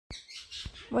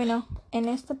Bueno, en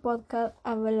este podcast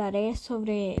hablaré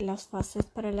sobre las fases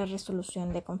para la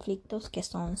resolución de conflictos, que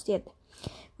son 7.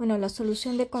 Bueno, la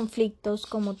solución de conflictos,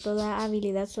 como toda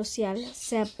habilidad social,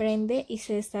 se aprende y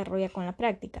se desarrolla con la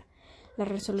práctica. La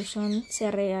resolución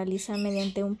se realiza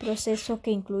mediante un proceso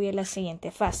que incluye la siguiente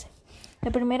fase.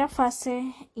 La primera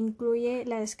fase incluye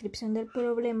la descripción del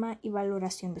problema y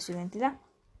valoración de su identidad.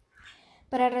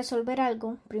 Para resolver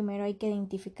algo, primero hay que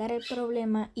identificar el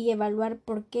problema y evaluar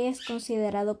por qué es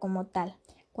considerado como tal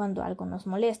cuando algo nos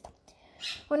molesta.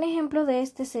 Un ejemplo de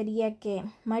este sería que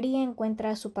María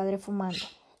encuentra a su padre fumando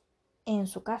en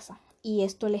su casa y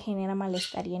esto le genera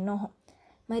malestar y enojo.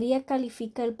 María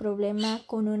califica el problema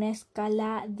con una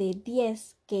escala de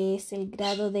 10, que es el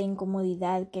grado de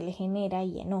incomodidad que le genera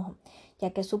y enojo,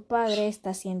 ya que su padre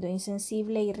está siendo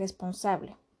insensible e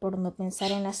irresponsable por no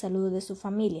pensar en la salud de su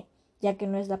familia, ya que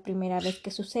no es la primera vez que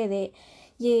sucede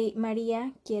y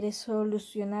María quiere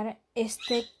solucionar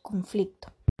este conflicto.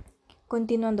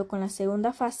 Continuando con la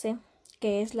segunda fase,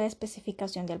 que es la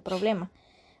especificación del problema.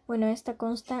 Bueno, esta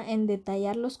consta en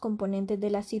detallar los componentes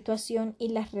de la situación y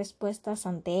las respuestas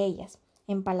ante ellas.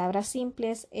 En palabras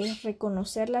simples, es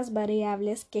reconocer las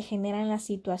variables que generan la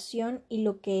situación y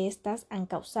lo que éstas han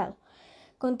causado.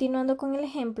 Continuando con el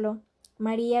ejemplo,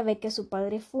 María ve que su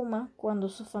padre fuma cuando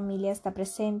su familia está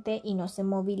presente y no se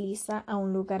moviliza a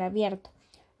un lugar abierto,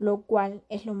 lo cual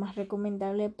es lo más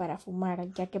recomendable para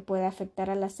fumar, ya que puede afectar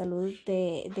a la salud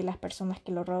de las personas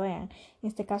que lo rodean, en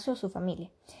este caso su familia.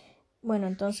 Bueno,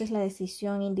 entonces la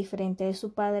decisión indiferente de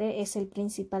su padre es el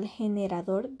principal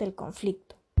generador del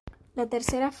conflicto. La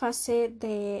tercera fase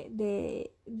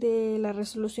de la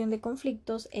resolución de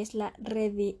conflictos es la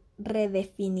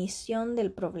redefinición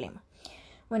del problema.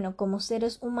 Bueno, como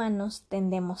seres humanos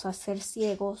tendemos a ser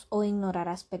ciegos o ignorar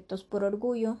aspectos por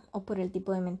orgullo o por el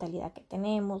tipo de mentalidad que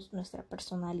tenemos, nuestra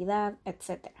personalidad,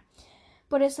 etc.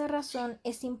 Por esa razón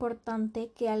es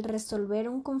importante que al resolver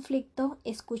un conflicto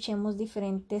escuchemos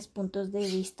diferentes puntos de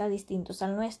vista distintos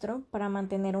al nuestro para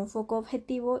mantener un foco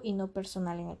objetivo y no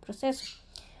personal en el proceso.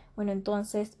 Bueno,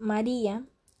 entonces María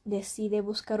decide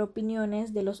buscar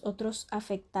opiniones de los otros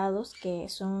afectados, que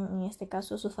son en este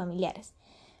caso sus familiares.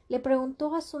 Le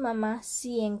preguntó a su mamá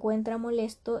si encuentra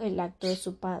molesto el acto de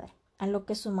su padre, a lo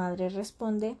que su madre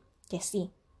responde que sí,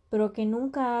 pero que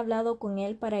nunca ha hablado con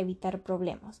él para evitar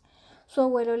problemas. Su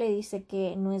abuelo le dice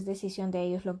que no es decisión de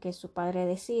ellos lo que su padre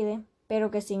decide, pero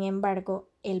que sin embargo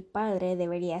el padre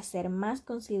debería ser más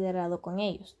considerado con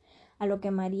ellos, a lo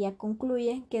que María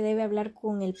concluye que debe hablar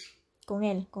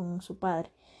con su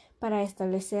padre, para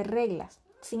establecer reglas.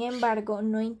 Sin embargo,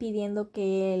 no impidiendo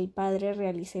que el padre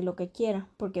realice lo que quiera,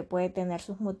 porque puede tener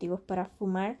sus motivos para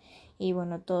fumar y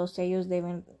bueno, todos ellos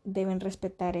deben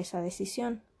respetar esa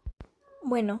decisión.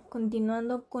 Bueno,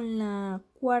 continuando con la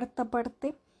cuarta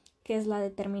parte, que es la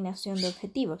determinación de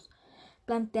objetivos.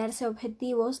 Plantearse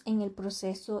objetivos en el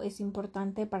proceso es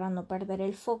importante para no perder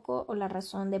el foco o la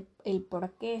razón de el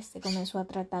por qué se comenzó a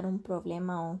tratar un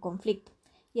problema o un conflicto,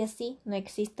 y así no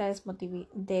exista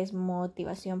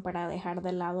desmotivación para dejar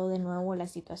de lado de nuevo la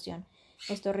situación.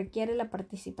 Esto requiere la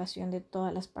participación de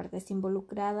todas las partes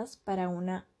involucradas para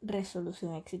una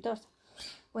resolución exitosa.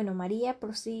 Bueno, María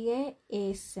prosigue,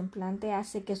 semblante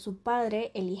hace que su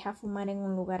padre elija fumar en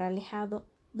un lugar alejado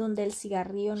donde el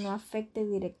cigarrillo no afecte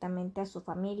directamente a su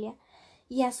familia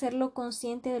y hacerlo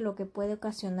consciente de lo que puede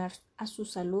ocasionar a su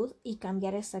salud y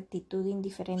cambiar esa actitud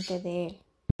indiferente de él.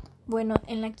 Bueno,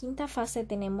 en la quinta fase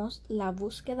tenemos la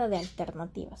búsqueda de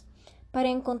alternativas. Para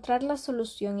encontrar la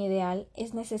solución ideal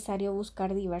es necesario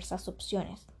buscar diversas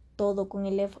opciones, todo con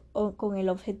el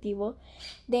objetivo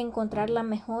de encontrar la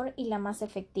mejor y la más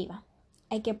efectiva.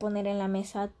 Hay que poner en la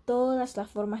mesa todas las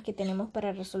formas que tenemos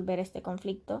para resolver este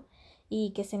conflicto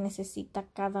y que se necesita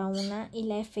cada una y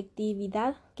la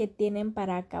efectividad que tienen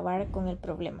para acabar con el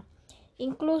problema.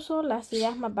 Incluso las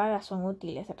ideas más vagas son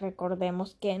útiles.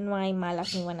 Recordemos que no hay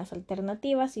malas ni buenas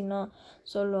alternativas, sino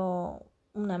solo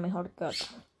una mejor que otra.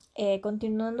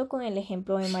 Continuando con el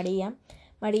ejemplo de María,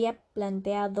 María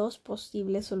plantea dos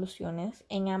posibles soluciones.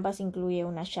 En ambas incluye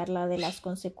una charla de las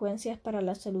consecuencias para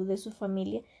la salud de su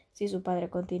familia si su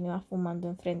padre continúa fumando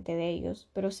enfrente de ellos,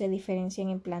 pero se diferencian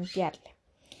en plantearle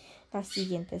las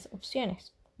siguientes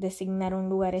opciones: designar un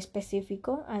lugar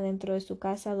específico adentro de su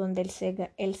casa donde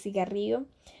el cigarrillo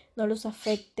no los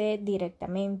afecte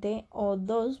directamente, o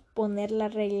 2, poner la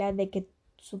regla de que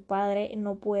su padre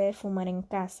no puede fumar en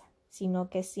casa, sino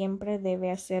que siempre debe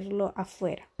hacerlo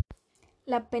afuera.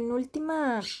 La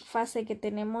penúltima fase que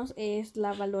tenemos es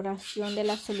la valoración de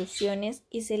las soluciones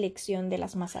y selección de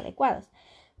las más adecuadas.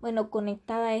 Bueno,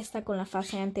 conectada esta con la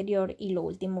fase anterior y lo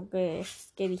último que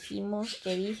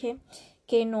dije,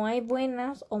 que no hay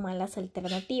buenas o malas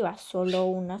alternativas, solo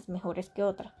unas mejores que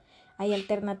otras. Hay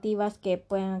alternativas que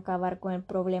pueden acabar con el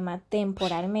problema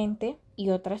temporalmente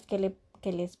y otras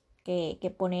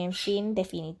que ponen fin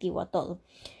definitivo a todo.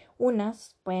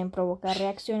 Unas pueden provocar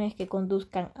reacciones que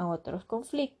conduzcan a otros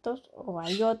conflictos o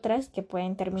hay otras que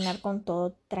pueden terminar con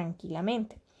todo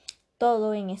tranquilamente.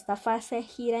 Todo en esta fase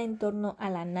gira en torno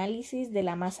al análisis de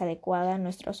la más adecuada a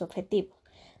nuestros objetivos,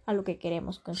 a lo que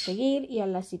queremos conseguir y a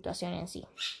la situación en sí.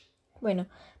 Bueno,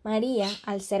 María,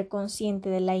 al ser consciente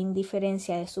de la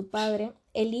indiferencia de su padre,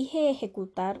 elige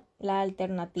ejecutar la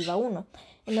alternativa 1,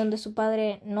 en donde su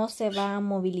padre no se va a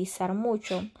movilizar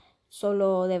mucho,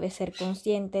 solo debe ser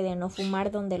consciente de no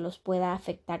fumar donde los pueda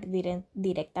afectar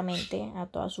directamente a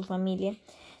toda su familia,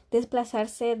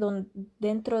 desplazarse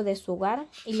dentro de su hogar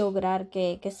y lograr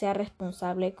que sea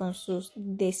responsable con sus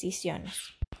decisiones.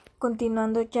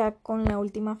 Continuando ya con la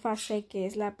última fase, que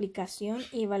es la aplicación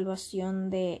y evaluación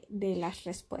de las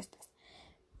respuestas.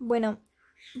 Bueno,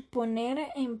 poner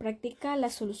en práctica la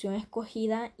solución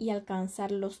escogida y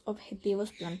alcanzar los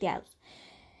objetivos planteados.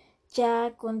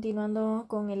 Ya continuando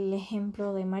con el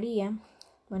ejemplo de María.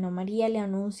 Bueno, María le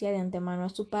anuncia de antemano a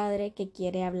su padre que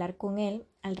quiere hablar con él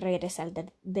al regresar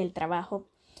del trabajo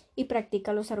y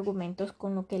practica los argumentos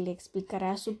con lo que le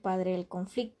explicará a su padre el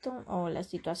conflicto o la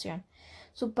situación.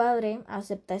 Su padre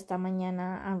acepta esta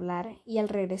mañana hablar y al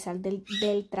regresar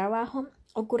del trabajo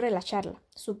ocurre la charla.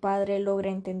 Su padre logra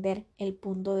entender el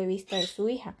punto de vista de su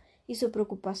hija y su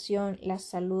preocupación, la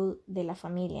salud de la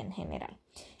familia en general,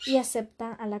 y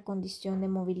acepta a la condición de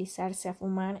movilizarse a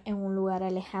fumar en un lugar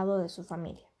alejado de su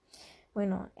familia.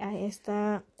 Bueno,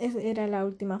 esta era la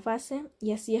última fase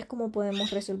y así es como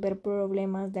podemos resolver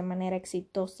problemas de manera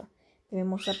exitosa.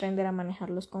 Debemos aprender a manejar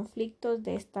los conflictos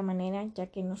de esta manera, ya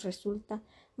que nos resulta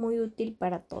muy útil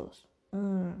para todos.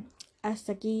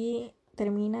 Hasta aquí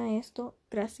termina esto.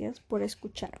 Gracias por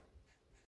escuchar.